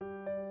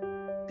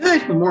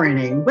Good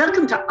morning.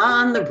 Welcome to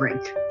On the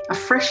Brink, a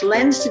fresh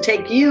lens to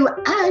take you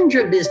and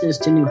your business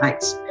to new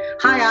heights.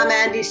 Hi, I'm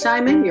Andy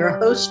Simon, your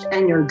host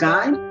and your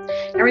guide.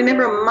 And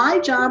remember, my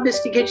job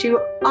is to get you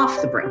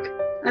off the brink.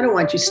 I don't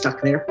want you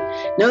stuck there.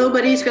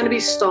 Nobody's going to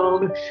be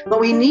stalled. What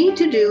we need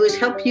to do is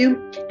help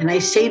you, and I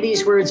say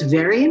these words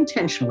very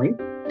intentionally,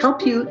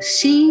 help you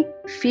see,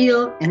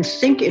 feel, and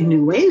think in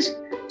new ways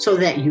so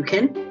that you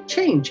can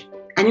change.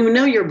 And you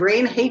know your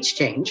brain hates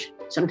change.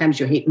 Sometimes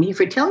you hate me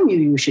for telling you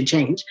you should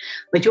change,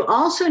 but you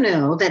also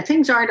know that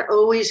things aren't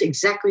always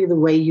exactly the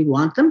way you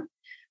want them,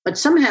 but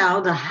somehow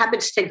the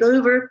habits take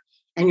over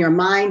and your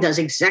mind does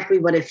exactly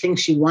what it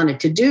thinks you want it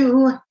to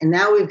do, and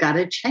now we've got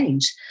to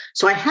change.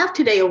 So I have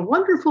today a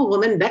wonderful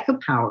woman, Becca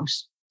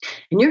Powers,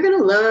 and you're going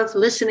to love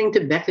listening to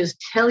Becca's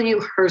tell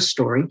you her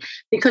story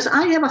because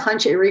I have a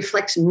hunch it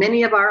reflects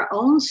many of our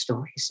own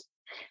stories.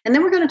 And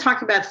then we're going to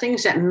talk about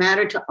things that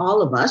matter to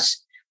all of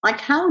us, like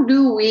how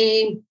do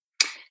we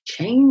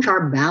change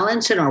our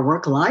balance in our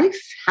work life?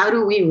 How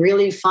do we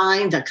really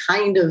find a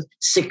kind of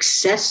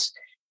success?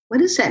 What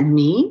does that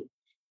mean?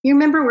 You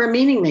remember, we're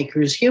meaning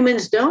makers.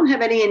 Humans don't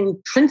have any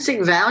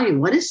intrinsic value.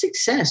 What is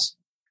success?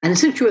 And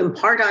since you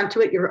impart onto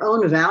it your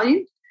own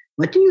value,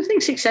 what do you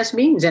think success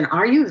means? And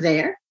are you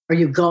there? Are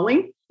you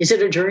going? Is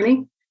it a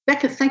journey?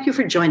 Becca, thank you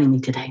for joining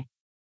me today.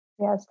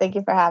 Yes, thank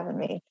you for having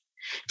me.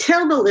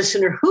 Tell the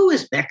listener, who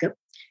is Becca?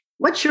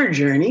 What's your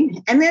journey?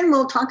 And then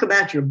we'll talk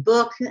about your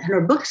book. And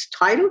her book's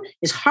title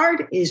is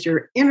Heart is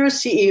Your Inner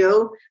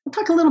CEO. We'll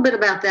talk a little bit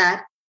about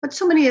that, but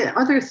so many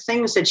other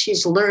things that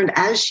she's learned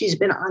as she's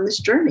been on this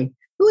journey.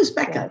 Who is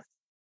Becca?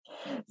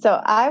 Yes.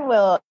 So I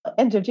will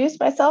introduce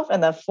myself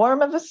in the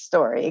form of a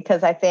story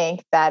because I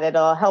think that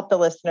it'll help the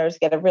listeners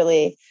get a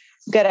really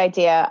good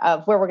idea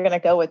of where we're going to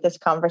go with this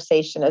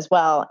conversation as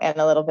well, and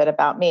a little bit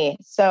about me.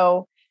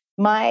 So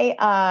my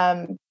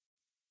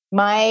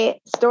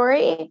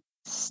story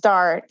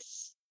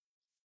starts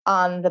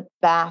on the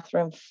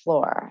bathroom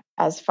floor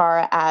as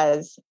far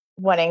as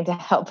wanting to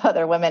help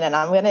other women. And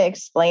I'm going to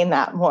explain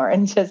that more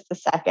in just a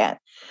second.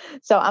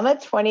 So I'm a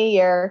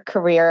 20-year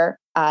career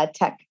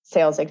tech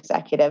sales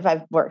executive.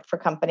 I've worked for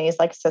companies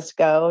like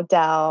Cisco,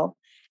 Dell,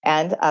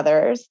 and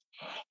others.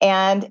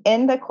 And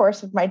in the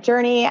course of my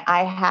journey,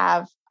 I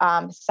have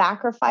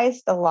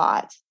sacrificed a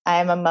lot. I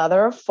am a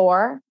mother of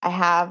four. I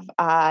have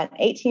an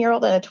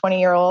 18-year-old and a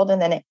 20-year-old,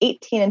 and then an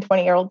 18 and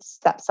 20-year-old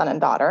stepson and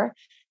daughter.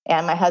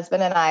 And my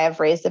husband and I have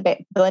raised a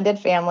blended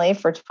family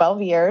for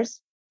 12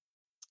 years.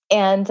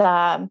 And,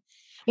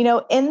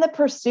 in the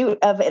pursuit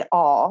of it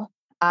all,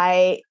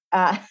 I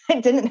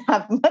didn't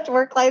have much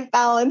work-life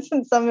balance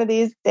in some of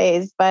these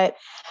days, but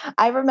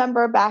I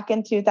remember back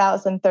in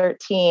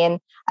 2013,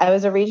 I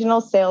was a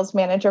regional sales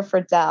manager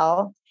for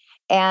Dell.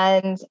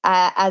 And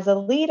as a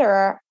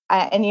leader,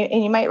 and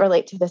you might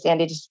relate to this,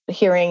 Andy, just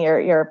hearing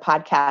your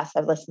podcast.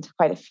 I've listened to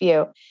quite a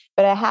few,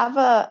 but I have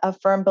a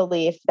firm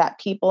belief that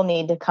people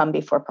need to come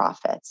before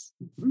profits,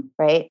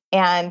 right?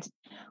 And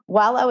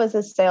while I was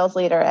a sales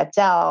leader at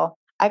Dell,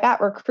 I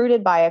got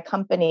recruited by a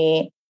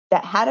company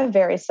that had a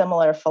very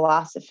similar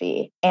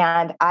philosophy,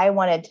 and I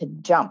wanted to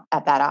jump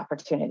at that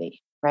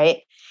opportunity,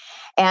 right?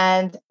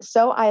 And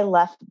so I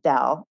left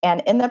Dell,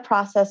 and in the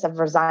process of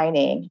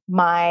resigning,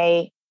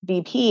 my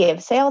VP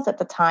of sales at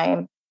the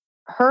time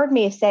heard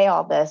me say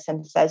all this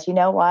and says, you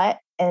know what?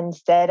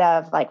 Instead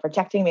of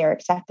rejecting me or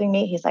accepting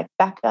me, he's like,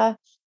 Becca,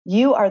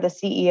 you are the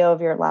CEO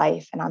of your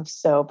life, and I'm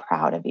so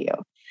proud of you.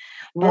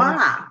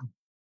 Wow.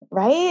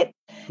 Right?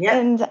 Yeah.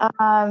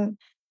 And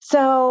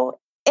so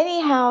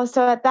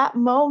at that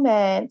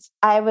moment,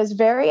 I was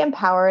very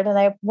empowered, and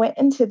I went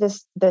into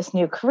this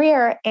new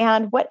career.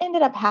 And what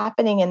ended up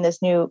happening in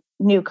this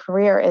new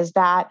career is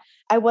that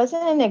I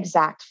wasn't an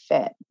exact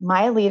fit.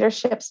 My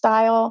leadership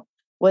style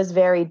was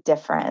very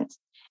different.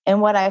 And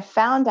what I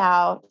found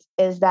out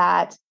is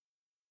that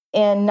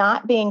in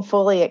not being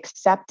fully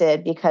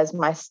accepted because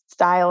my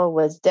style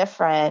was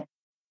different,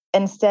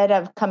 instead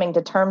of coming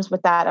to terms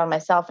with that on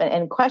myself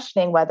and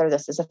questioning whether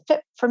this is a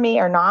fit for me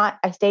or not,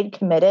 I stayed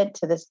committed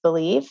to this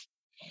belief.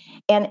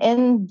 And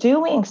in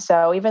doing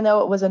so, even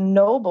though it was a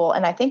noble,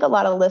 and I think a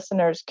lot of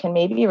listeners can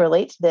maybe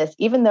relate to this,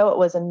 even though it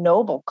was a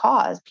noble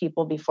cause,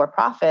 people before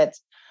profits,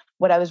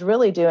 what I was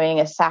really doing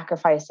is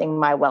sacrificing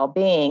my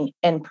well-being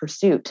in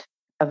pursuit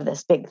of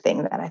this big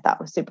thing that I thought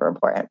was super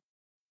important.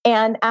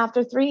 And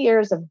after 3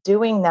 years of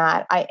doing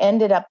that, I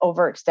ended up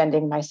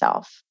overextending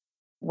myself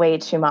way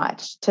too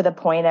much to the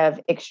point of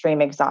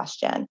extreme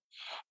exhaustion.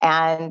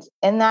 And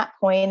in that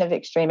point of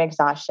extreme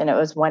exhaustion, it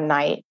was one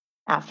night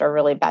after a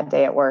really bad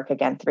day at work,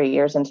 again, 3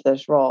 years into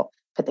this role,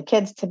 put the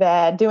kids to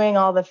bed, doing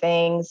all the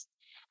things.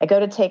 I go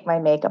to take my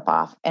makeup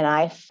off and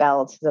I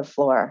fell to the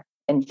floor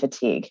in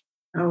fatigue.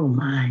 Oh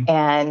my.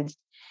 And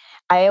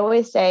I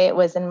always say it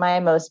was in my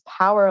most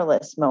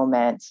powerless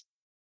moment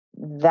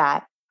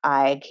that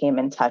I came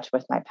in touch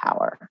with my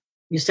power.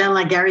 You sound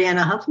like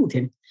Arianna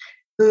Huffington,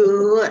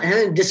 who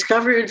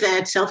discovered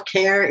that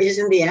self-care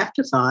isn't the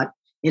afterthought.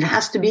 It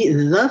has to be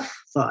the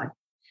thought.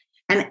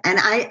 And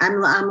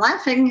I'm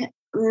laughing,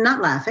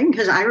 not laughing,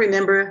 because I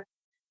remember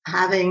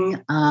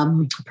having a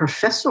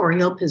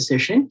professorial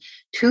position,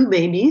 2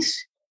 babies,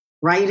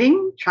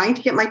 writing, trying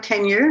to get my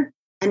tenure,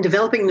 and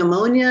developing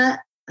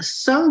pneumonia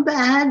so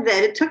bad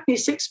that it took me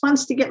 6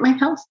 months to get my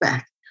health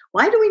back.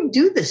 Why do we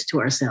do this to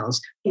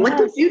ourselves? Yes. What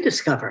did you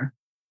discover?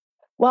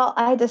 Well,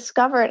 I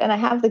discovered, and I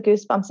have the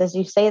goosebumps as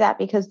you say that,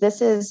 because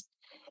this is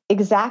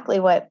exactly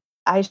what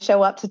I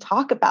show up to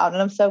talk about.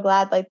 And I'm so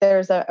glad like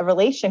there's a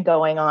relation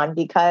going on,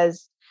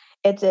 because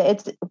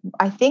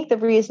I think the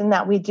reason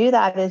that we do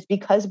that is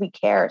because we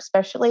care,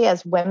 especially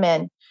as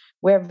women.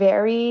 We're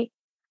very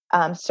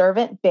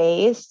servant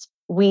based.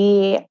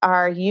 We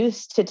are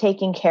used to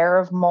taking care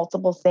of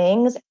multiple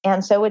things.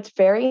 And so it's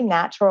very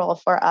natural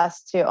for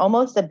us to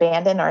almost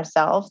abandon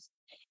ourselves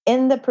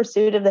in the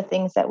pursuit of the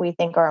things that we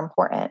think are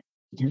important.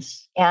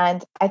 Yes.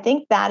 And I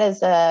think that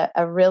is a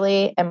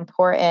really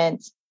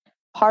important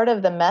part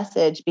of the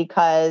message,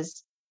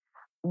 because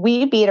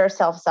we beat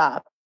ourselves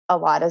up a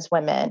lot as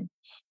women.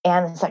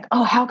 And it's like,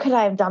 oh, how could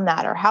I have done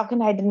that? Or how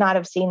can I not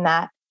have seen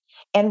that?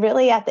 And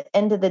really at the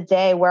end of the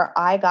day, where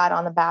I got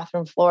on the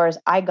bathroom floors,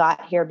 I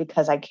got here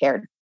because I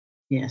cared.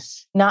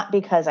 Yes. Not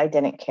because I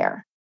didn't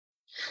care.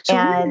 So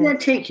where did that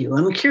take you?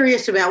 I'm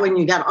curious about when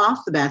you got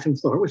off the bathroom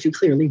floor, which you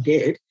clearly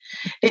did.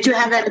 Did you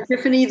have that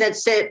epiphany that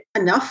said,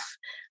 enough,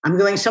 I'm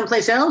going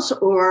someplace else,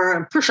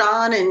 or push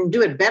on and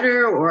do it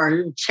better,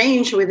 or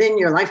change within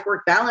your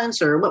life-work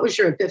balance, or what was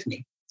your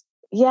epiphany?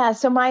 Yeah,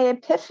 so my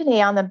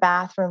epiphany on the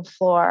bathroom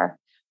floor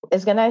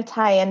is going to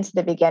tie into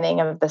the beginning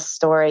of the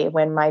story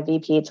when my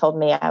VP told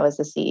me I was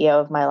the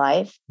CEO of my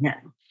life. Yeah.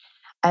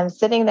 I'm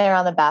sitting there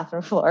on the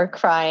bathroom floor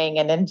crying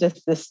and in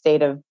just this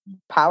state of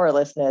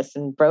powerlessness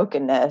and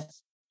brokenness.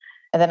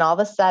 And then all of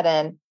a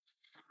sudden,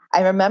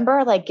 I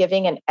remember like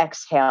giving an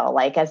exhale,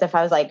 like as if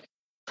I was like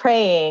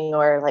praying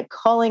or like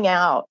calling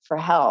out for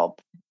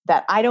help,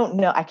 that I don't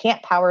know, I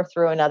can't power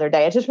through another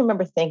day. I just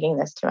remember thinking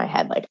this to my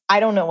head, like, I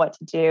don't know what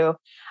to do.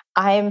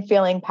 I'm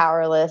feeling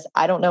powerless.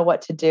 I don't know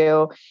what to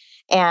do.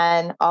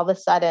 And all of a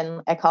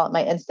sudden, I call it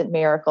my instant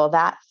miracle.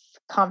 That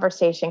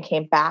conversation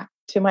came back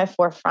to my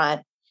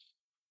forefront.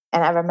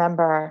 And I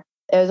remember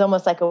it was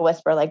almost like a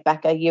whisper, like,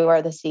 Becca, you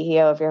are the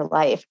CEO of your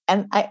life.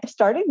 And I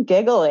started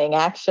giggling,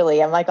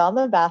 actually. I'm like on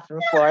the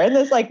bathroom floor in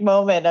this like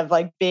moment of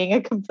like being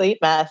a complete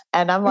mess.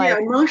 And I'm like,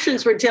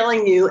 emotions were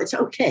telling you it's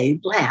okay,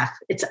 laugh,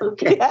 it's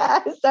okay.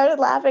 Yeah, I started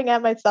laughing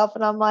at myself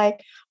and I'm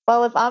like,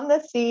 well, if I'm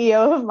the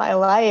CEO of my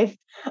life,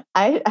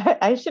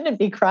 I shouldn't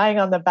be crying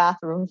on the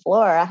bathroom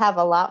floor. I have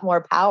a lot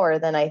more power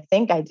than I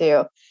think I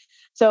do.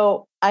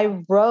 So I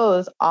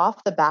rose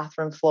off the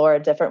bathroom floor, a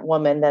different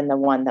woman than the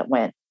one that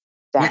went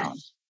down.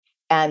 Yes.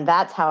 And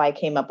that's how I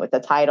came up with the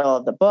title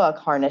of the book,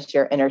 Harness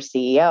Your Inner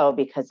CEO,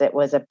 because it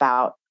was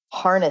about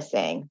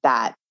harnessing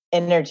that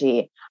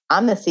energy.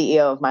 I'm the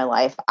CEO of my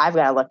life. I've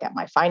got to look at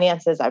my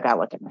finances. I've got to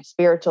look at my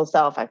spiritual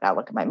self. I've got to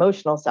look at my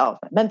emotional self,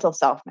 my mental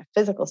self, my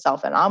physical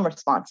self, and I'm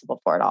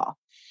responsible for it all.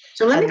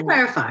 So let me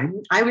clarify.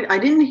 I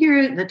didn't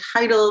hear the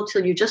title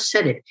till you just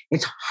said it.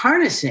 It's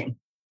harnessing.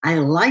 I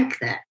like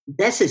that.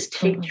 This is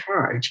take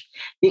charge,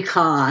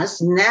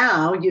 because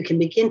now you can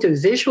begin to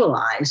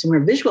visualize, and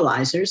we're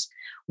visualizers,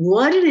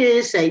 what it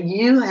is that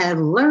you have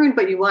learned,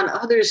 but you want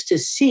others to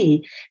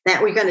see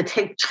that we're going to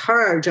take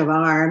charge of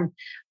our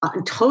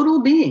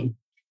total being,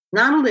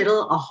 not a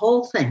little, a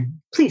whole thing.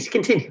 Please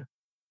continue.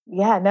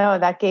 Yeah, no,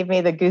 that gave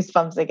me the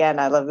goosebumps again.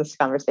 I love this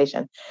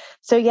conversation.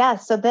 So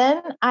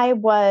then I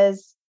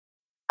was,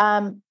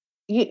 and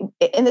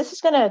this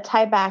is going to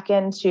tie back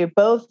into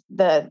both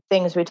the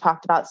things we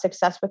talked about,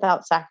 success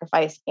without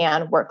sacrifice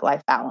and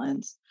work-life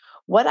balance.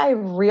 What I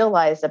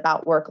realized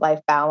about work-life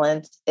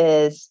balance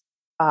is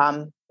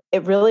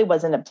it really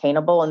wasn't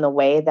obtainable in the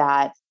way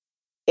that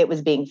it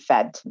was being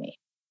fed to me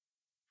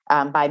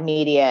by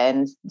media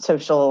and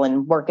social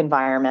and work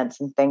environments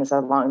and things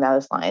along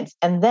those lines.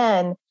 And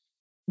then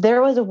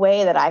there was a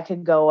way that I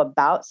could go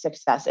about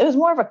success. It was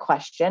more of a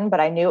question, but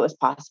I knew it was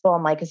possible.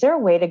 I'm like, is there a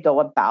way to go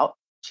about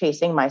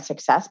chasing my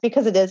success?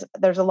 Because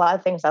there's a lot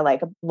of things I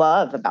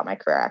love about my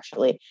career,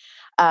 actually.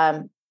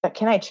 But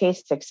can I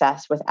chase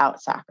success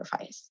without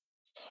sacrifice?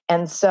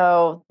 And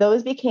so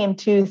those became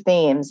two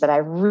themes that I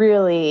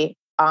really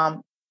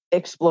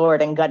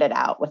explored and gutted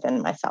out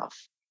within myself.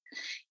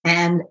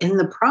 And in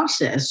the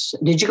process,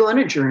 did you go on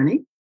a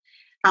journey?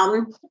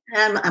 I'm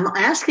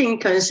asking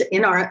because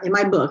in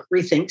my book,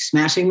 Rethink,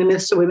 Smashing the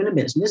Myths of Women in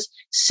Business,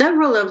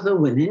 several of the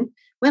women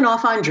went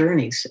off on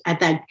journeys at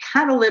that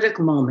catalytic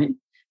moment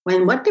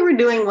when what they were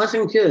doing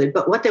wasn't good,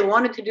 but what they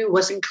wanted to do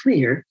wasn't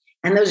clear.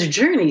 And those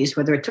journeys,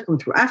 whether it took them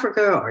through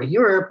Africa or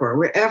Europe or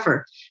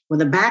wherever,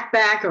 with a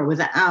backpack or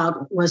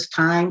without, was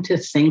time to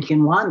think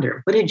and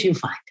wander. What did you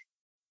find?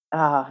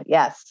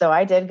 Yes. So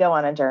I did go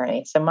on a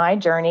journey. So my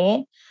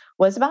journey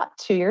was about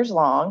 2 years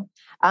long,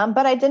 but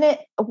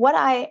what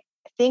I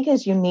think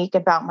is unique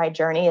about my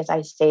journey is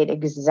I stayed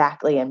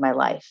exactly in my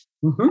life.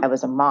 I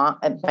was a mom,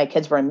 and my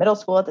kids were in middle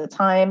school at the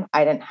time.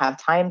 I didn't have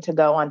time to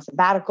go on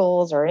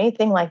sabbaticals or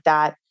anything like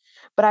that,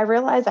 but I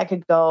realized I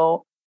could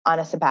go on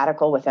a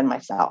sabbatical within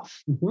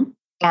myself.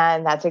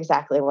 And that's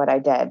exactly what I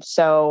did.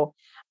 So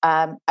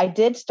I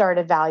did start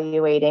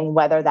evaluating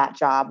whether that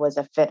job was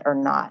a fit or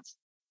not.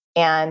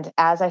 And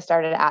as I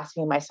started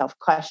asking myself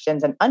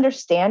questions and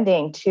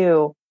understanding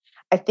too,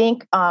 I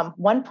think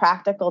one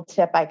practical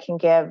tip I can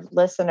give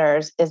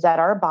listeners is that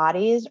our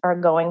bodies are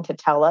going to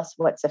tell us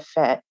what's a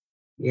fit.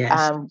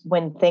 Yes.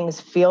 When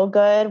things feel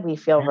good, we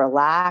feel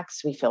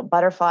relaxed, we feel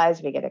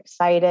butterflies, we get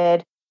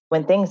excited.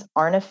 When things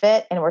aren't a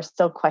fit and we're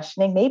still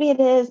questioning, maybe it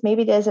is,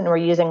 maybe it isn't, and we're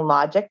using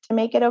logic to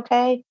make it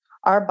okay,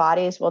 our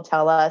bodies will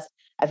tell us,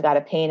 I've got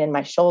a pain in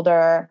my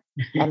shoulder,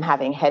 I'm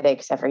having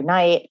headaches every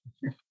night.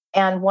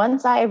 And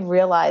once I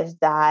realized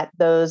that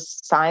those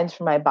signs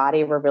from my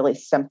body were really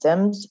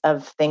symptoms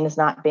of things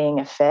not being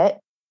a fit,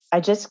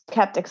 I just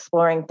kept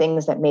exploring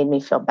things that made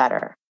me feel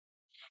better.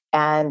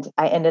 And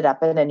I ended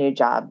up in a new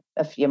job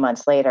a few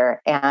months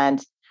later.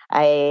 And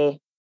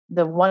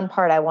the one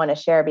part I want to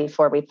share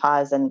before we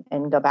pause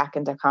and go back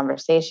into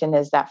conversation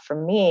is that for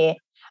me,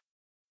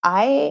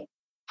 I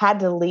had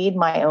to lead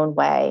my own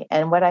way.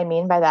 And what I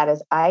mean by that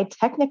is I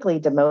technically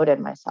demoted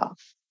myself.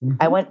 Mm-hmm.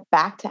 I went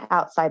back to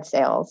outside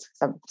sales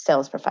because I'm a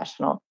sales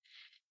professional.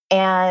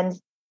 And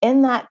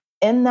in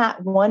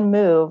that one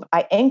move,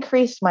 I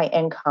increased my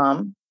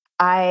income.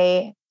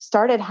 I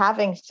started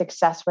having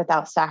success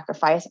without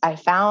sacrifice. I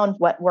found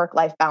what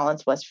work-life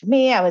balance was for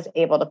me. I was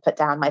able to put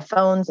down my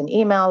phones and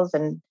emails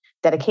and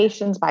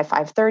dedications by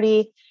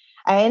 5:30.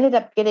 I ended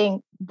up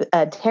getting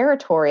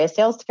a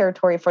sales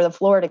territory for the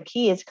Florida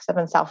Keys because I'm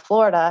in South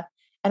Florida.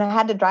 And I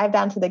had to drive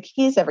down to the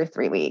Keys every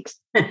 3 weeks.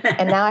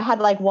 And now I had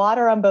like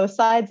water on both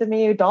sides of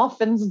me,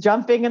 dolphins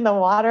jumping in the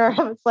water.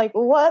 I was like,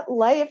 what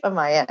life am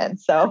I in?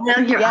 So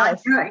well,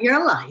 yes.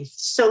 your life.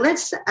 So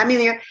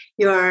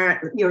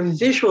your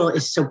visual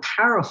is so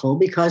powerful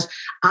because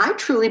I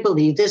truly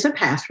believe there's a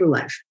path through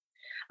life.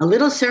 A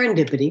little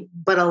serendipity,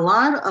 but a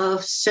lot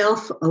of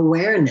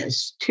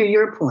self-awareness, to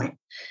your point.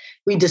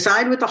 We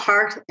decide with the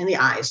heart and the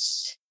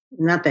eyes,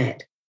 not the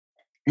head.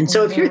 And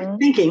so if you're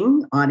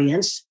thinking,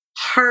 audience,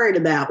 hard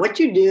about what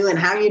you do and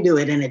how you do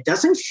it, and it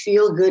doesn't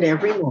feel good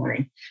every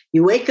morning,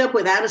 you wake up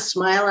without a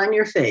smile on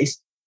your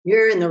face,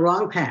 you're in the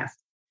wrong path.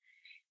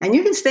 And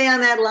you can stay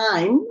on that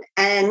line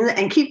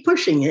and keep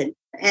pushing it.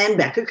 And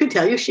Becca could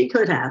tell you she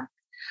could have.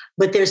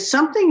 But there's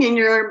something in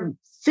your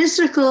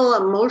physical,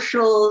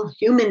 emotional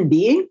human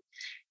being.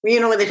 You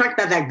know, when they talk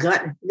about that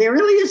gut, there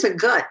really is a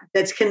gut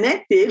that's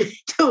connected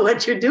to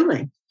what you're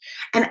doing.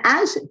 And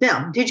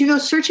now, did you go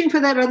searching for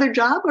that other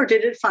job or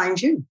did it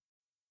find you?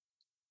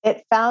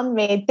 It found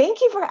me.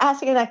 Thank you for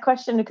asking that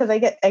question because I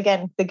get,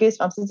 again, the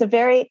goosebumps. It's a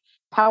very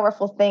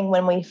powerful thing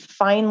when we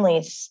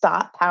finally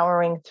stop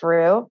powering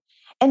through.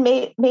 And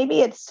maybe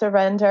it's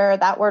surrender.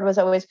 That word was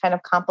always kind of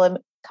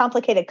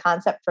complicated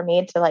concept for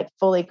me to like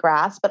fully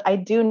grasp. But I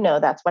do know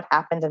that's what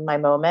happened in my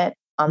moment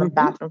on the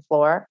bathroom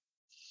floor.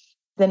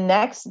 The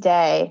next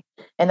day,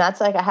 and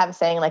that's like I have a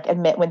saying, like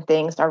admit when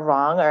things are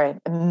wrong or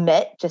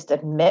admit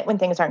when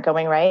things aren't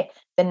going right.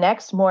 The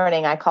next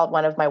morning, I called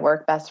one of my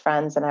work best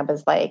friends and I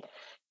was like,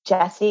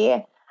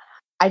 Jessie,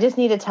 I just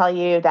need to tell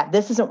you that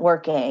this isn't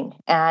working.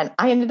 And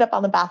I ended up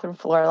on the bathroom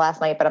floor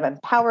last night, but I'm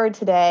empowered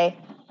today.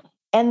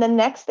 And the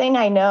next thing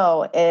I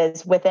know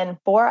is within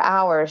 4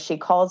 hours, she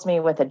calls me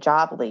with a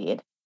job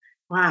lead.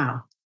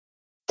 Wow.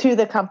 To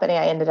the company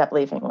I ended up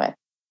leaving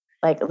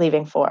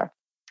for.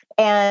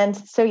 And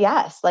so,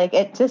 yes, like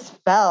it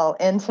just fell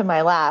into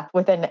my lap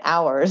within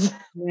hours,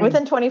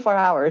 within 24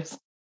 hours.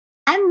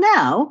 And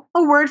now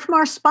a word from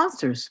our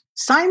sponsors,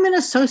 Simon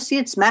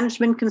Associates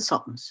Management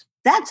Consultants.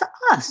 That's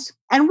us.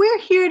 And we're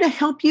here to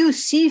help you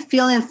see,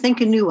 feel, and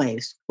think in new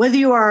ways. Whether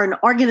you are an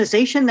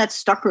organization that's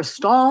stuck or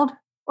stalled,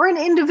 or an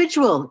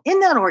individual in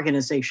that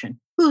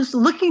organization who's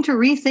looking to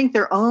rethink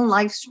their own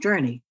life's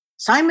journey,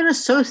 Simon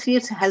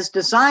Associates has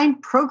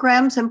designed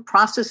programs and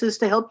processes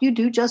to help you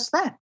do just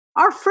that.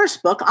 Our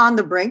first book, On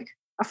the Brink,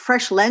 A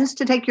Fresh Lens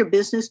to Take Your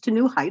Business to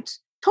New Heights,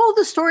 told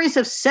the stories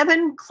of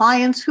 7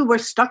 clients who were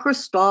stuck or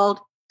stalled,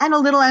 and a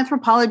little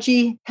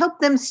anthropology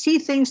helped them see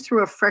things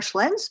through a fresh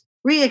lens,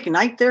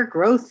 reignite their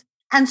growth,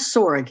 and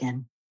soar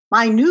again.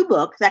 My new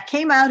book that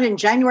came out in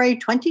January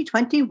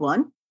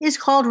 2021 is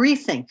called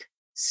Rethink,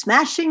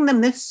 Smashing the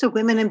Myths of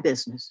Women in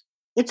Business.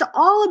 It's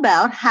all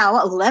about how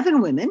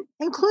 11 women,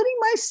 including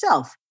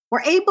myself,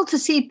 were able to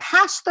see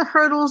past the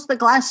hurdles, the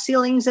glass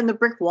ceilings, and the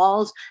brick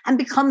walls and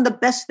become the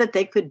best that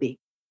they could be.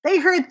 They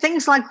heard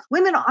things like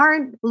women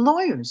aren't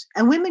lawyers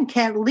and women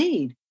can't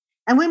lead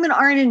and women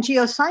aren't in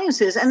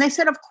geosciences. And they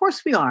said, of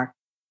course we are.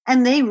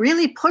 And they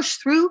really pushed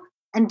through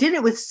and did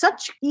it with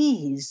such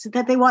ease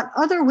that they want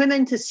other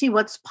women to see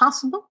what's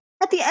possible.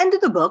 At the end of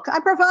the book, I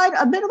provide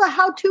a bit of a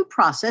how-to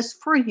process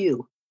for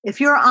you.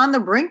 If you're on the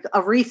brink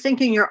of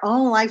rethinking your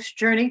own life's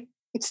journey,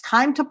 it's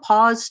time to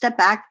pause, step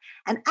back,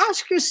 and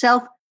ask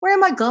yourself, where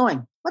am I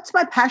going? What's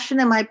my passion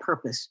and my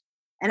purpose?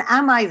 And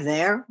am I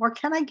there or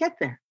can I get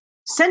there?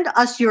 Send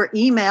us your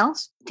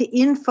emails to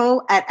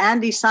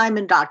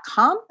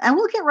info@andysimon.com and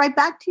we'll get right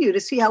back to you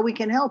to see how we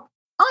can help.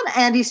 On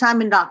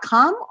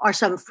andysimon.com are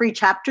some free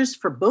chapters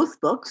for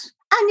both books.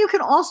 And you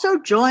can also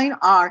join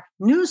our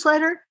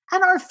newsletter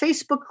and our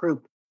Facebook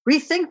group,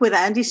 Rethink with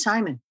Andy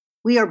Simon.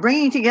 We are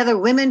bringing together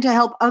women to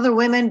help other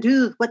women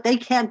do what they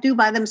can't do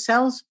by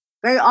themselves,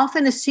 very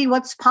often to see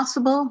what's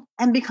possible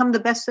and become the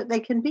best that they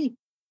can be.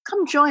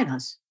 Come join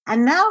us.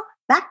 And now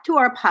back to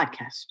our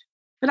podcast.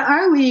 But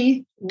are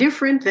we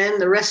different than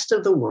the rest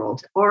of the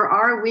world? Or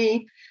are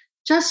we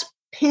just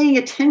paying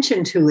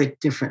attention to it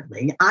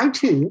differently? I,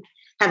 too,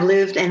 have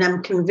lived, and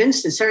I'm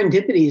convinced that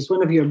serendipity is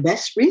one of your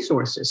best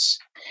resources.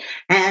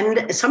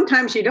 And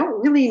sometimes you don't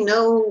really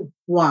know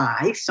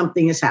why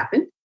something has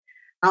happened.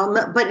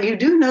 But you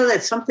do know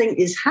that something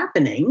is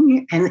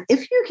happening. And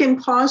if you can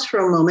pause for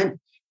a moment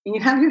and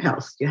you have your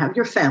health, you have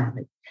your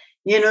family,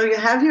 you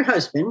have your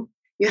husband,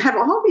 you have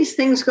all these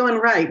things going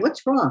right.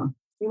 What's wrong?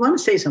 You want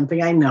to say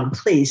something? I know.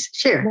 Please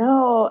share.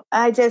 No,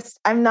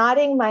 I'm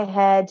nodding my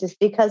head just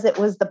because it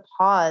was the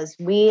pause.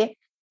 We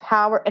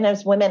power, and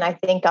as women, I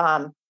think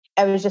I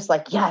was just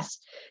like, yes,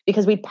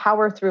 because we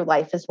power through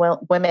life as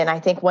women. I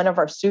think one of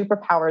our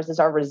superpowers is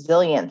our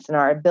resilience and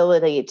our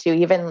ability to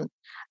even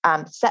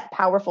set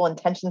powerful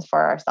intentions for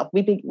ourselves.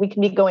 We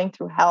can be going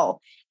through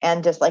hell,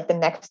 and just like the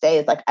next day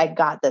is like, I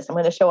got this. I'm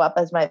going to show up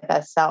as my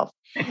best self.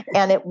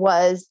 And it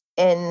was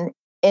in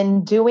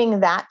doing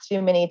that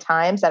too many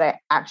times that I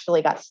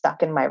actually got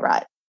stuck in my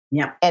rut.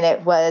 Yeah. And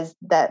it was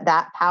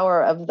that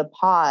power of the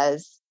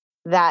pause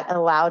that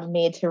allowed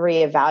me to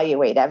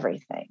reevaluate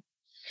everything.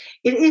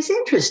 It is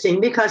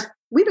interesting because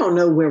we don't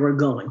know where we're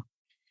going.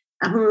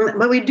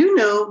 But we do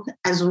know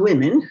as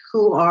women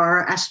who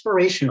are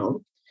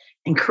aspirational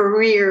and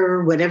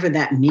career, whatever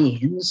that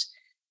means,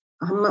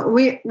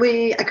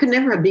 I could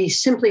never be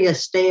simply a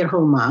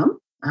stay-at-home mom.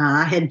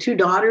 I had 2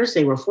 daughters.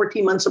 They were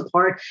 14 months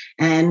apart.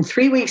 And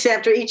 3 weeks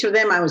after each of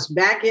them, I was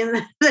back in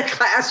the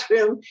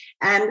classroom.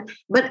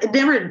 But it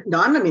never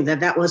dawned on me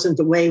that wasn't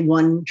the way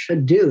one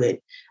should do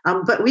it.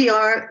 But we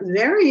are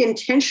very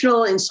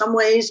intentional in some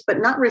ways,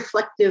 but not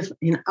reflective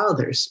in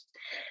others.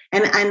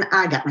 And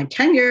I got my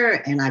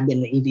tenure, and I've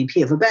been the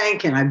EVP of a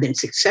bank, and I've been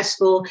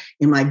successful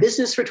in my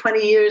business for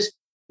 20 years.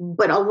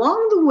 But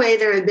along the way,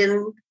 there have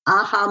been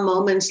aha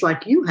moments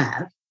like you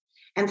have.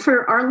 And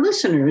for our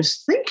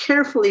listeners, think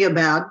carefully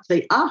about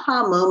the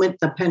aha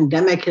moment the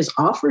pandemic has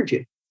offered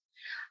you.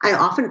 I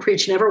often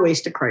preach never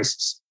waste a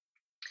crisis.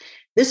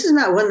 This is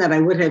not one that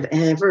I would have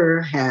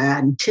ever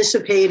had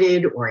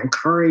anticipated or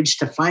encouraged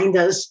to find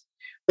us,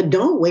 but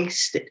don't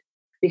waste it.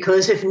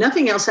 Because if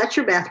nothing else, that's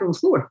your bathroom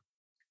floor.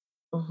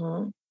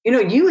 Mm-hmm.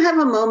 You have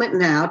a moment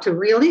now to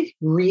really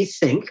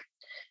rethink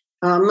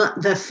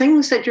the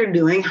things that you're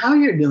doing, how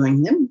you're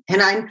doing them.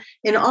 And I'm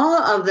in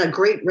awe of the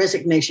great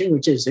resignation,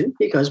 which isn't,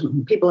 because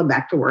people are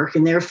back to work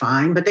and they're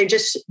fine, but they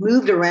just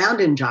moved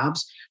around in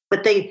jobs.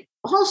 But they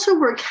also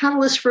were a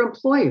catalyst for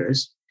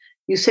employers.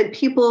 You said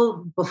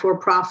people before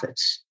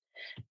profits.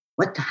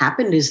 What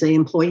happened is the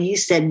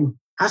employees said,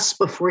 us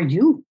before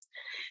you.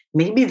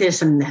 Maybe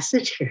there's a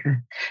message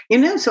here.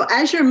 So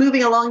as you're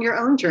moving along your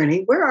own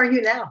journey, where are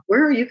you now?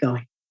 Where are you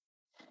going?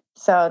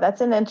 So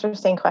that's an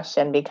interesting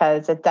question,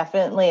 because it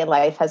definitely,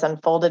 life has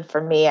unfolded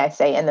for me, I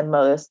say, in the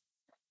most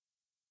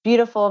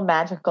beautiful,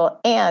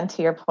 magical, and,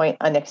 to your point,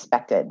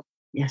 unexpected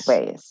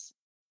ways.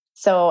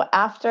 So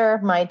after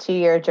my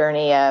 2-year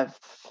journey of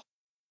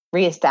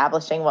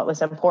reestablishing what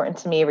was important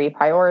to me,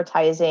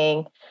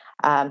 reprioritizing,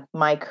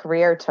 my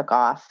career took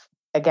off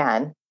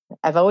again.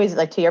 I've always,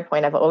 like to your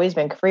point, I've always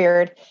been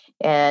careered.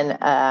 In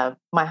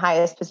my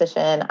highest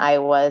position, I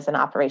was an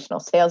operational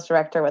sales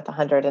director with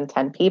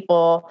 110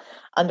 people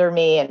under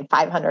me and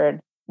 $500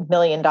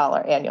 million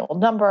annual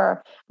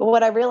number. But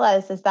what I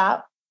realized is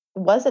that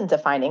wasn't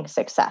defining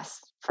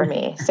success for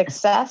me.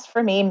 Success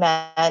for me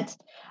meant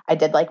I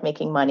did like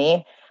making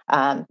money,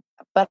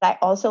 but I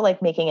also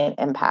like making an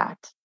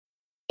impact.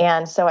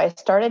 And so I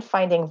started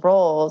finding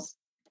roles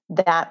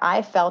that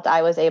I felt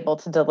I was able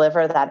to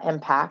deliver that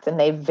impact, and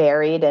they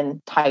varied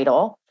in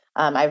title.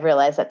 I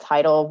realized that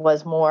title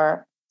was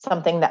more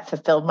something that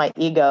fulfilled my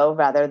ego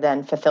rather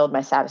than fulfilled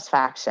my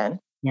satisfaction.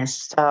 Yes.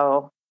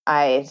 So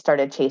I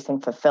started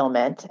chasing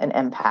fulfillment and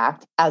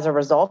impact. As a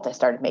result, I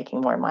started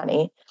making more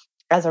money.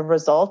 As a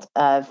result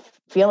of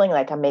feeling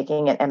like I'm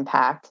making an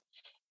impact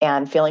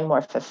and feeling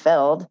more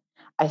fulfilled,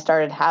 I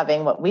started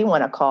having what we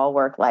want to call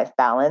work-life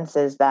balance,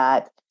 is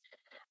that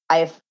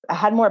I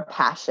had more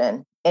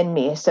passion in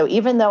me. So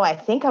even though I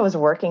think I was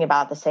working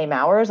about the same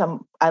hours,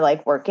 I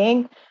like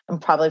working. I'm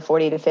probably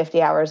 40 to 50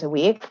 hours a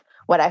week.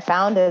 What I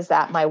found is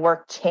that my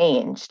work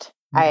changed.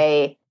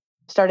 I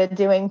started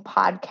doing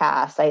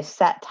podcasts.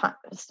 I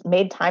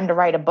made time to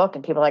write a book,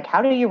 and people are like,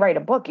 how do you write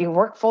a book? You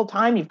work full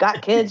time. You've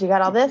got kids. You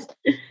got all this.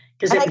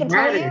 Because it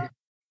mattered.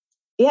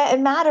 Yeah,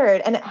 it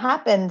mattered, and it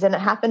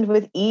happened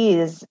with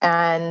ease,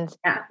 and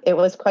It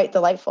was quite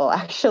delightful,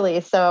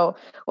 actually. So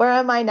where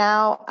am I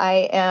now?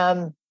 I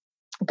am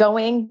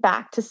going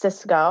back to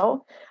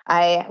Cisco.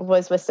 I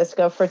was with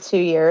Cisco for 2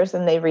 years,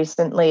 and they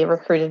recently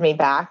recruited me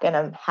back, and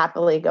I'm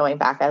happily going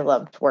back. I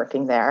loved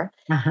working there.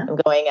 I'm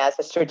going as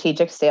a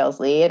strategic sales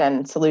lead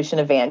and solution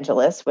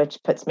evangelist, which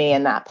puts me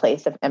in that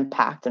place of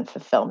impact and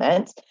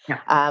fulfillment.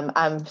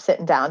 I'm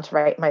sitting down to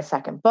write my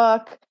second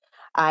book.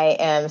 I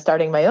am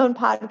starting my own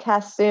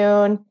podcast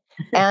soon.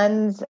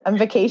 and I'm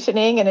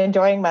vacationing and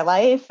enjoying my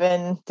life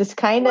and just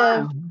kind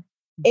of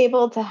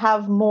able to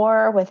have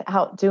more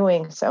without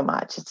doing so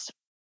much. It's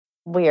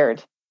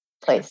weird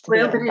place to be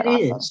in. But it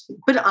awesome. is.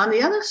 But on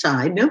the other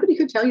side, nobody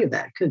could tell you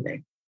that, could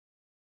they?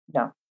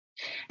 No.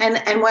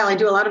 And while I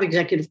do a lot of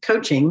executive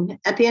coaching,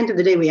 at the end of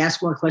the day, we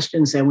ask more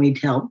questions than we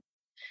tell.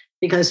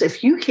 Because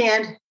if you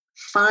can't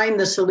find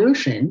the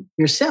solution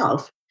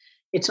yourself,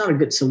 it's not a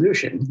good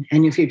solution.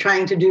 And if you're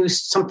trying to do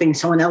something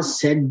someone else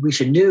said we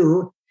should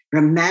do,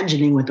 you're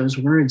imagining what those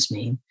words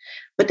mean.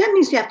 But that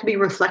means you have to be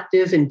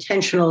reflective,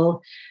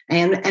 intentional,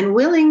 and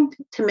willing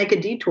to make a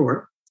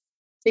detour.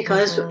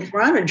 Because if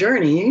we're on a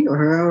journey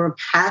or a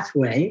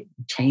pathway,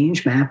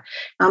 change map,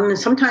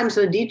 sometimes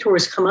the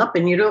detours come up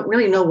and you don't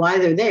really know why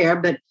they're there,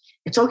 but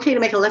it's okay to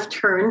make a left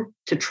turn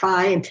to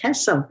try and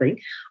test something,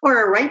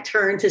 or a right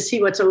turn to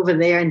see what's over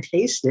there and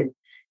taste it.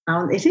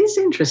 It is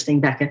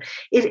interesting, Becca.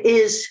 It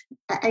is,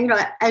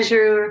 as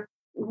you're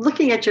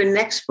looking at your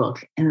next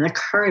book and the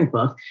current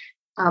book,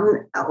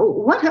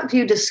 what have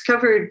you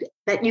discovered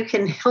that you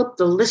can help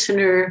the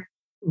listener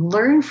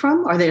learn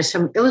from? Are there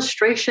some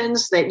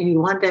illustrations that you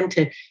want them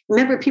to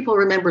remember? People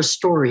remember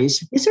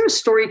stories. Is there a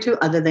story too,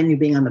 other than you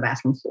being on the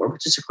bathroom floor,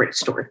 which is a great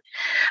story?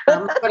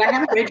 But I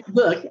haven't read your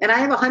book, and I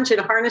have a hunch at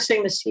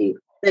harnessing the seed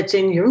that's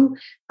in you,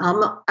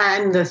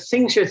 and the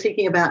things you're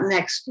thinking about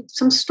next.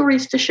 Some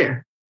stories to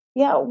share.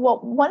 Yeah, well,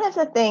 one of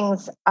the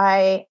things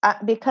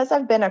because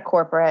I've been a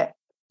corporate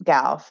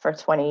gal for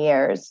 20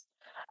 years,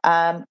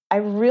 I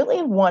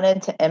really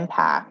wanted to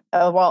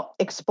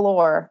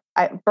explore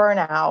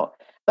burnout,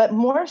 but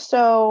more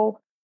so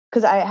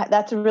because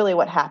that's really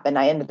what happened.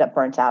 I ended up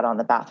burnt out on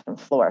the bathroom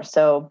floor.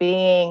 So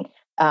being,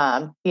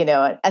 an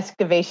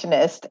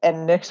excavationist and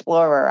an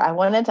explorer, I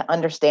wanted to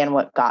understand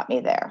what got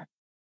me there.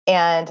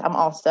 And I'm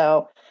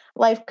also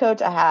life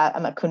coach.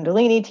 I'm a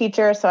Kundalini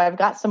teacher, so I've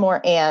got some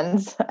more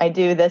ands. I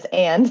do this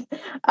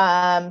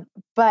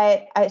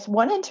but I just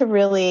wanted to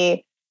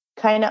really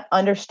kind of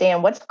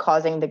understand what's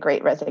causing the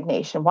Great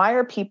Resignation. Why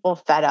are people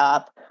fed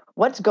up?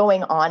 What's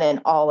going on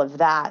in all of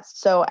that?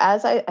 So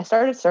as I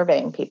started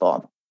surveying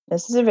people,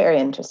 this is a very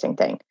interesting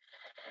thing.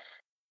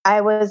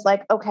 I was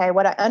like, okay,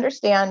 what I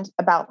understand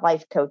about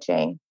life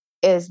coaching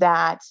is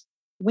that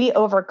we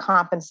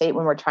overcompensate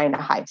when we're trying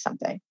to hide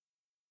something.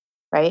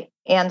 Right.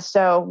 And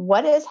so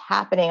what is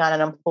happening on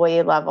an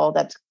employee level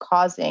that's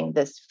causing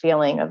this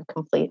feeling of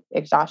complete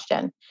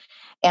exhaustion?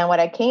 And what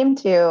I came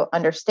to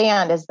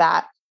understand is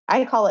that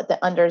I call it the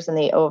unders and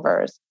the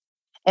overs.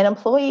 An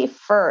employee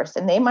first,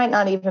 and they might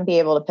not even be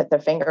able to put their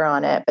finger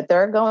on it, but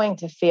they're going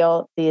to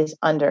feel these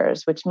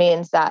unders, which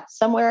means that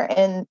somewhere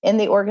in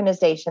the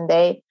organization,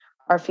 they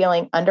are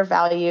feeling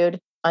undervalued,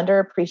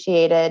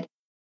 underappreciated,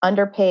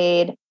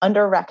 underpaid,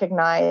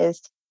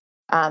 underrecognized,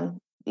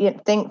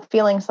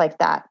 feelings like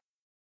that.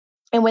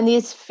 And when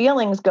these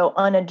feelings go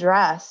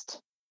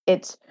unaddressed,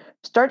 it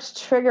starts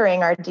triggering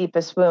our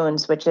deepest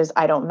wounds, which is,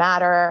 I don't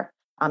matter,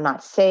 I'm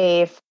not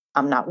safe,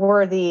 I'm not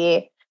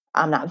worthy,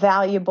 I'm not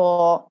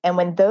valuable. And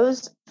when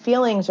those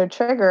feelings are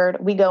triggered,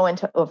 we go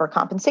into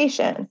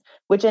overcompensation,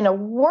 which in a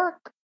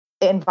work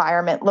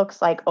environment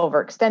looks like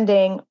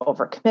overextending,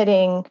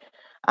 overcommitting,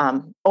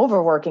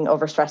 overworking,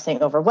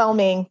 overstressing,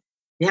 overwhelming,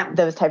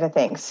 those type of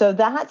things. So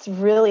that's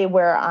really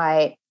where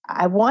I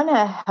want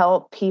to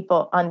help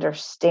people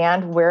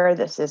understand where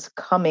this is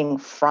coming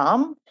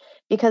from,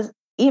 because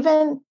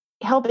even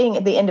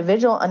helping the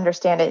individual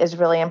understand it is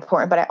really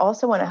important. But I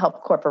also want to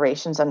help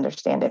corporations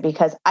understand it,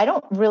 because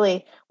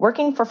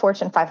working for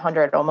Fortune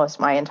 500 almost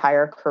my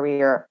entire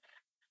career,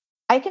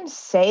 I can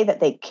say that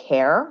they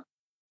care.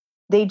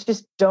 They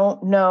just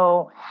don't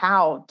know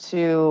how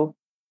to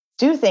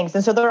do things.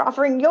 And so they're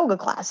offering yoga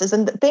classes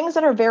and things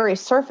that are very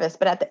surface.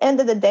 But at the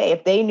end of the day,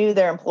 if they knew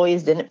their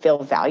employees didn't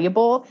feel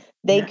valuable,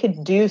 they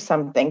could do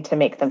something to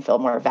make them feel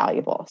more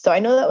valuable. So I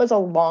know that was a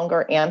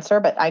longer answer,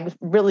 but I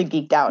really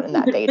geeked out in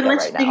that data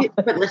right now.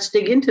 But let's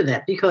dig into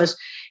that, because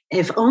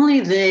if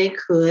only they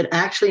could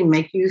actually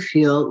make you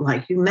feel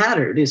like you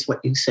mattered, is what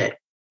you said.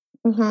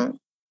 Mm-hmm.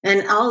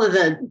 And all of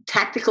the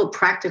tactical,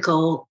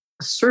 practical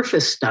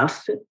surface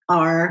stuff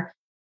are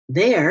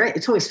there.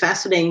 It's always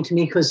fascinating to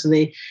me because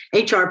the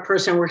HR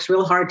person works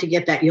real hard to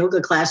get that yoga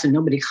class and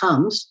nobody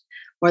comes,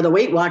 or the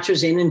Weight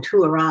Watchers in and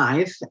two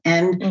arrive.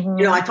 And,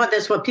 I thought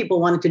that's what people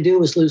wanted to do,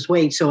 was lose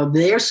weight. So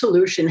their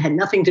solution had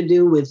nothing to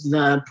do with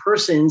the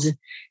person's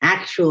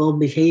actual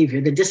behavior,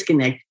 the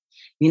disconnect.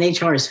 I mean,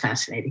 HR is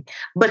fascinating.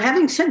 But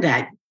having said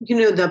that,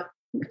 the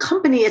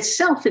company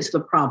itself is the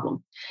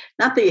problem,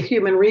 not the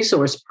human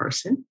resource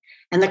person.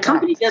 And the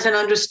company doesn't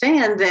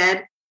understand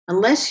that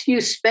unless you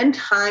spend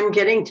time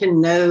getting to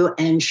know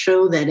and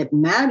show that it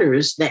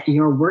matters that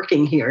you're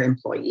working here,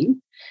 employee,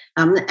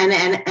 and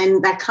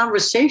that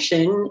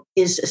conversation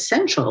is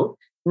essential,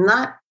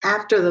 not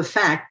after the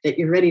fact that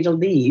you're ready to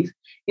leave.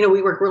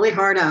 We work really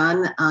hard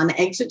on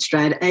exit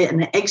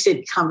and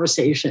exit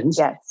conversations.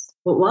 Yes.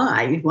 But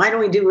why? Why don't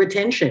we do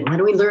retention? Why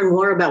don't we learn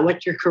more about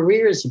what your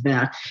career is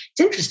about? It's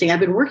interesting. I've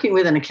been working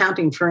with an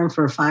accounting firm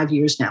for 5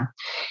 years now.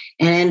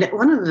 And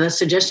one of the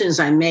suggestions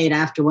I made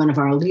after one of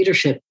our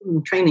leadership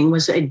training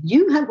was that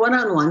you have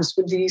one-on-ones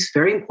with these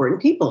very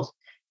important people.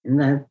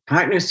 And the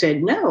partner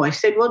said, no. I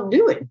said, well,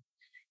 do it.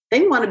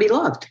 They want to be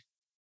loved.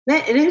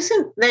 It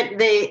isn't that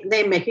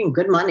they're making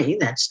good money.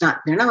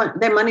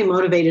 They're money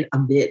motivated a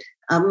bit.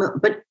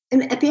 But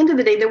at the end of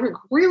the day, they work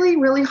really,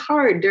 really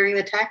hard during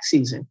the tax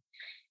season.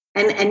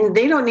 And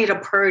they don't need a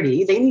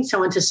party. They need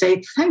someone to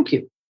say, thank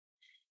you.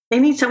 They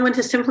need someone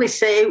to simply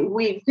say,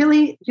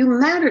 you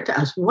matter to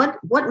us. What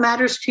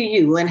matters to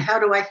you and how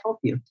do I help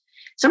you?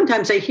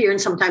 Sometimes they hear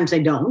and sometimes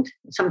they don't.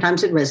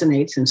 Sometimes it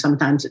resonates and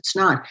sometimes it's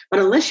not. But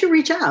unless you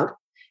reach out,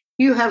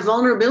 you have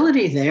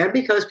vulnerability there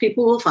because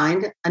people will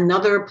find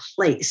another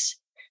place,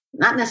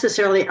 not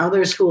necessarily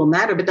others who will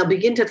matter, but they'll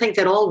begin to think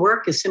that all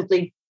work is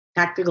simply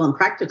tactical and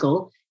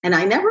practical and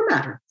I never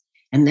matter.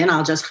 And then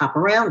I'll just hop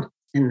around.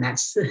 And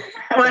that's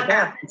what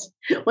happens.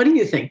 What do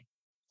you think?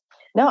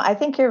 No, I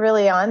think you're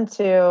really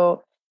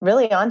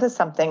onto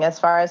something as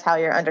far as how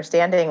you're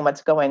understanding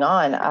what's going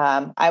on.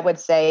 I would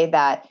say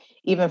that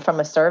even from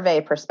a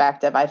survey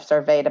perspective, I've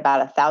surveyed about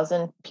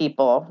 1,000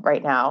 people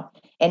right now,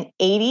 and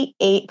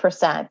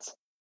 88%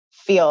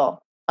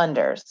 feel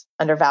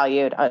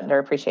undervalued,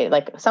 underappreciated,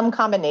 like some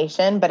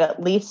combination, but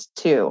at least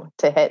 2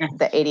 to hit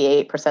the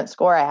 88%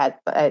 score. I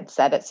had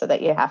set it so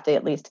that you have to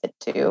at least hit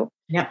 2.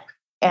 Yep.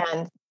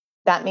 And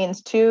that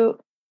means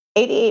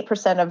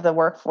 88% of the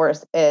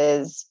workforce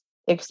is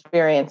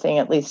experiencing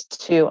at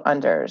least 2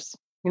 unders.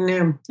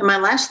 And my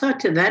last thought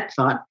to that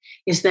thought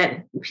is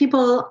that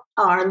people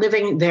are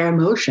living their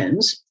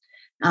emotions.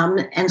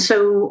 And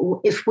so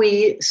if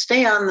we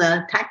stay on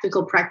the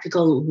tactical,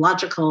 practical,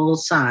 logical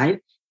side,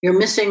 you're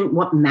missing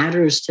what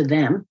matters to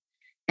them.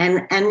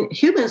 And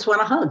humans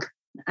want a hug.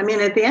 I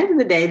mean, at the end of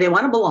the day, they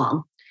want to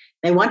belong.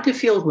 They want to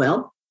feel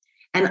well.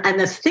 And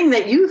the thing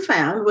that you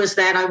found was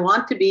that I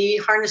want to be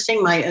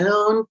harnessing my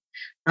own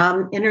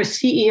inner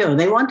CEO.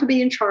 They want to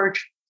be in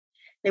charge.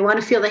 They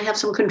want to feel they have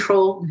some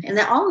control. And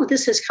that all of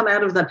this has come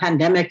out of the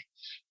pandemic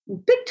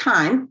big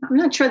time. I'm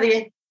not sure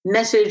the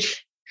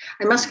message,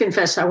 I must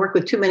confess, I work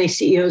with too many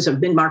CEOs of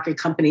mid-market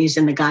companies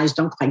and the guys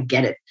don't quite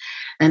get it.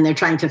 And they're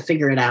trying to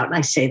figure it out. And I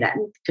say that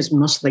because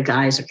most of the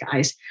guys are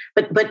guys.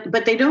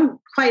 But they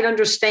don't quite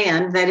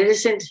understand that it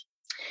isn't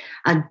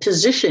a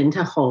position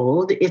to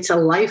hold, it's a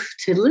life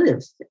to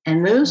live.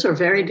 And those are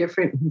very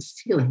different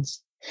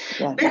feelings.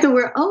 Yeah. Becca,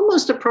 we're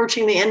almost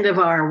approaching the end of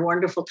our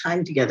wonderful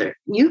time together.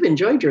 You've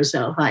enjoyed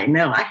yourself. I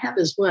know I have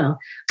as well. A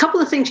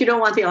couple of things you don't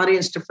want the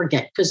audience to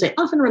forget because they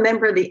often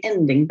remember the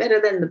ending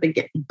better than the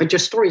beginning, but your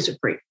stories are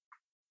great.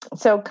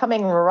 So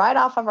coming right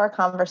off of our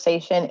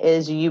conversation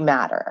is you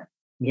matter.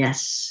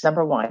 Yes.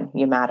 Number 1,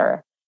 you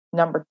matter.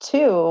 Number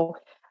 2,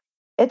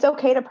 it's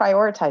okay to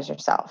prioritize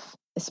yourself,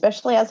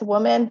 especially as a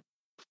woman.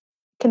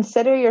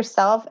 Consider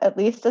yourself at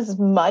least as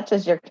much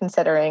as you're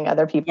considering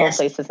other people,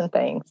 places, and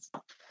things.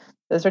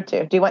 Those are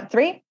 2. Do you want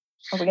 3?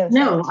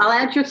 No, I'll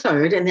add your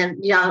third, and then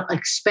I'll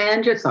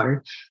expand your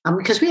third.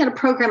 Because we had a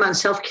program on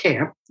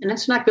self-care, and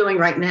it's not going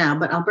right now,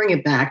 but I'll bring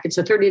it back. It's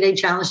a 30-day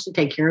challenge to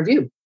take care of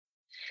you.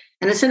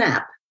 And it's an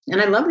app,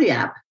 and I love the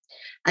app.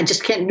 I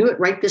just can't do it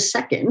right this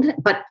second,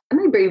 but I'm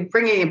going to be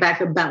bringing it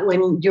back about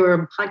when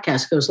your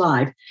podcast goes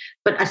live.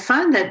 But I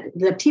find that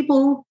the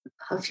people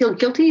feel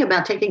guilty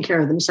about taking care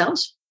of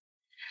themselves.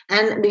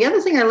 And the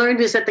other thing I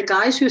learned is that the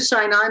guys who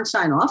sign on,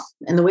 sign off,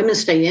 and the women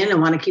stay in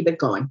and want to keep it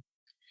going.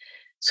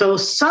 So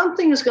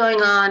something is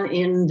going on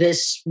in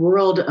this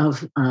world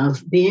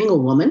of being a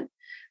woman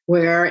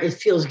where it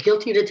feels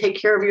guilty to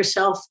take care of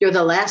yourself. You're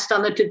the last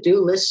on the to-do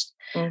list,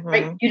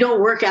 right? You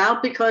don't work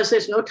out because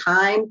there's no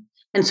time.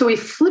 And so we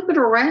flip it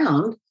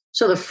around.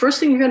 So the first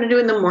thing you're going to do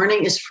in the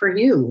morning is for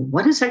you.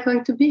 What is that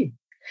going to be?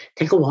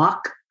 Take a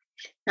walk.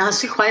 Now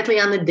sit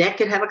quietly on the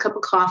deck and have a cup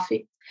of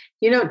coffee.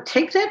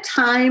 Take that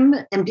time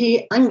and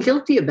be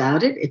unguilty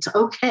about it. It's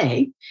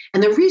okay.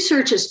 And the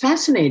research is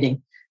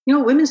fascinating.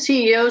 Women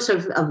CEOs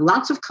of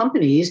lots of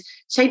companies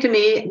say to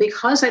me,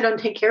 because I don't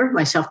take care of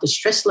myself, the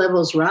stress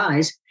levels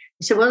rise.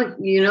 I said, well,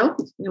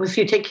 if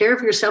you take care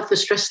of yourself, the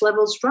stress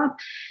levels drop.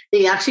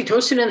 The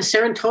oxytocin and the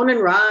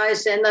serotonin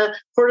rise and the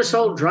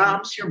cortisol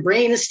drops. Your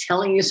brain is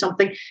telling you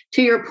something.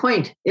 To your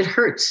point, it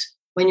hurts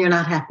when you're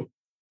not happy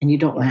and you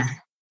don't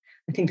matter.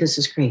 I think this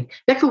is great.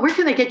 Becca, where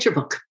can I get your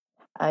book?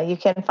 You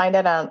can find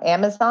it on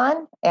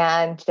Amazon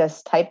and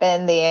just type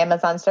in the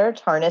Amazon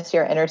search, Harness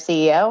Your Inner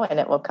CEO, and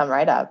it will come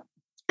right up.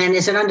 And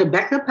is it under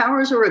Becca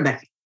Powers or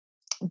Rebecca?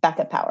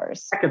 Becca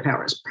Powers. Becca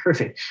Powers.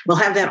 Perfect. We'll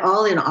have that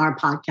all in our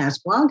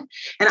podcast blog.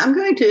 And I'm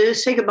going to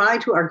say goodbye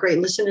to our great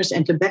listeners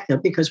and to Becca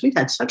because we've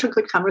had such a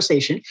good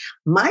conversation.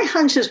 My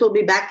hunch is we'll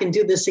be back and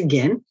do this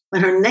again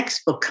when her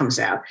next book comes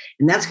out.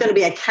 And that's going to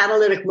be a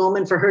catalytic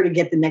moment for her to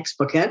get the next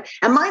book out.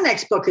 And my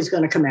next book is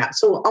going to come out.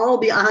 So we'll all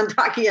be on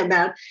talking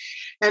about.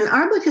 And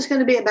our book is going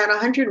to be about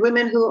 100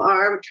 women who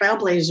are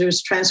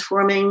trailblazers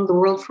transforming the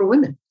world for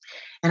women.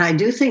 And I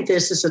do think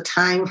this is a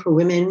time for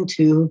women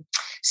to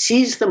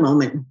seize the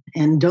moment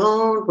and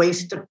don't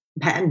waste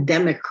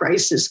pandemic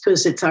crisis,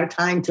 because it's our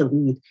time to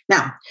lead.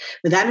 Now,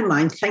 with that in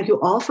mind, thank you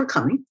all for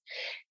coming.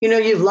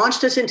 You've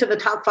launched us into the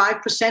top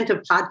 5%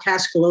 of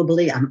podcasts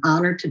globally. I'm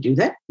honored to do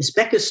that. As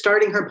Becca's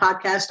starting her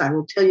podcast, I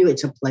will tell you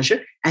it's a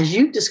pleasure. As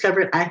you've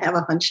discovered, I have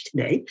a hunch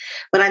today,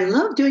 but I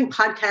love doing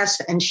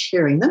podcasts and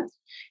sharing them.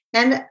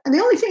 And the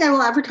only thing I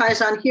will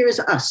advertise on here is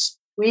us.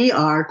 We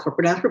are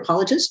corporate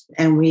anthropologists,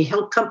 and we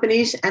help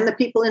companies and the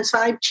people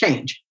inside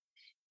change.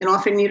 And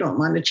often you don't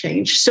want to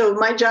change. So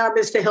my job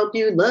is to help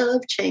you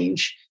love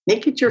change,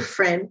 make it your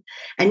friend.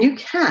 And you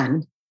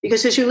can,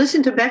 because as you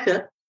listen to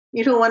Becca,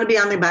 you don't want to be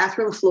on the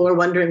bathroom floor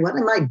wondering, what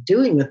am I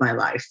doing with my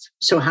life?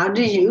 So how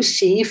do you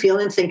see, feel,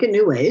 and think in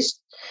new ways?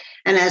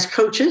 And as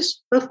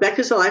coaches, both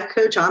Becca's a life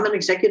coach, I'm an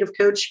executive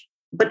coach,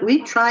 but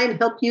we try and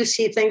help you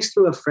see things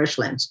through a fresh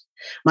lens.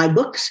 My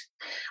books,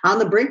 On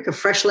the Brink, A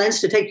Fresh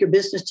Lens to Take Your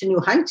Business to New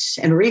Heights,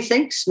 and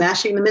Rethink,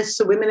 Smashing the Myths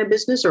of Women in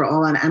Business, are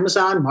all on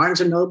Amazon,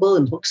 Barnes & Noble,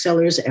 and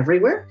booksellers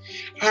everywhere.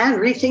 And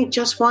Rethink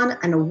just won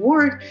an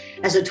award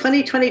as a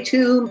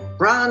 2022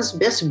 Bronze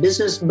Best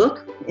Business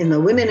Book in the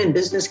Women in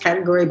Business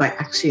category by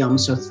Axiom.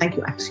 So thank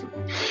you, Axiom.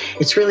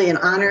 It's really an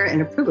honor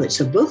and a privilege.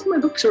 So both of my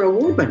books are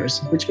award winners,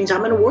 which means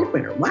I'm an award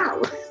winner.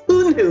 Wow.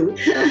 Who knew?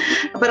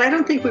 But I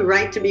don't think we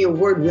write to be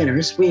award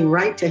winners. We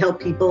write to help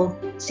people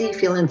see,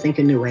 feel, and think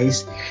in new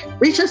ways.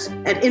 Reach us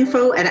at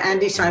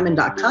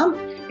info@andysimon.com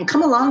and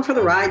come along for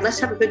the ride. Let's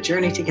have a good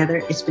journey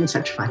together. It's been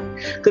such fun.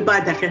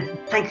 Goodbye, Becca.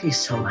 Thank you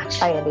so much.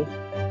 Bye,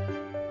 Andy.